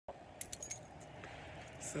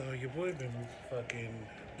So your boy been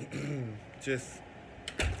fucking just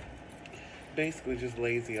basically just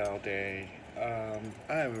lazy all day. I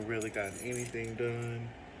haven't really gotten anything done.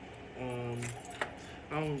 Um,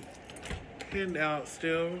 I'm heading out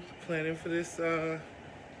still, planning for this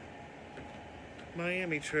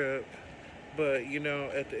Miami trip. But you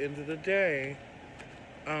know, at the end of the day,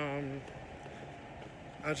 um,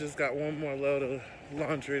 I just got one more load of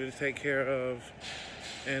laundry to take care of,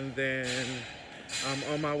 and then I'm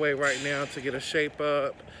on my way right now to get a shape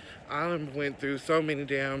up. I went through so many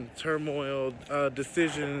damn turmoil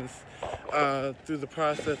decisions through the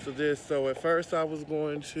process of this. So at first I was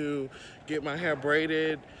going to get my hair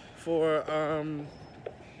braided for,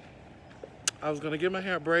 I was going to get my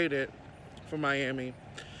hair braided for Miami.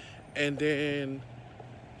 And then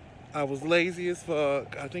I was lazy as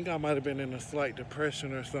fuck. I think I might have been in a slight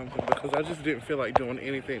depression or something because I just didn't feel like doing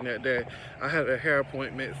anything that day. I had a hair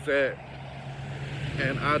appointment set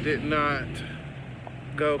and I did not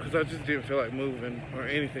go because I just didn't feel like moving or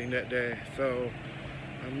anything that day. So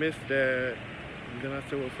I missed that. And then I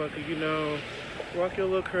said, well, fuck it, you know, rock your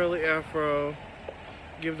little curly afro,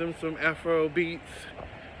 give them some afro beats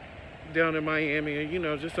down in Miami, and you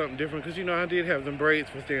know, just something different. Because, you know, I did have them braids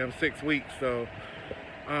for damn 6 weeks. So,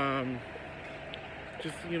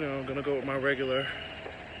 just, you know, gonna go with my regular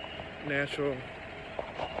natural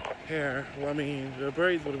hair. Well, I mean, the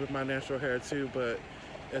braids would have been my natural hair too, but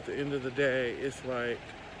at the end of the day, it's like,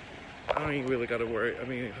 I ain't really gotta worry. I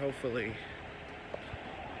mean, hopefully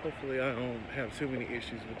I don't have too many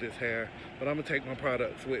issues with this hair, but I'm gonna take my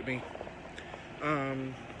products with me.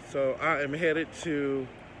 So I am headed to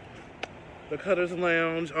the Cutter's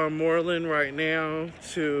Lounge on Moreland right now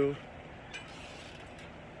to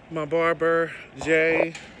my barber,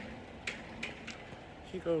 Jay.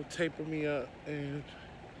 He go taper me up and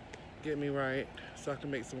get me right so I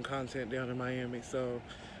can make some content down in Miami. So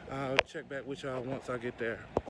I'll check back with y'all once I get there.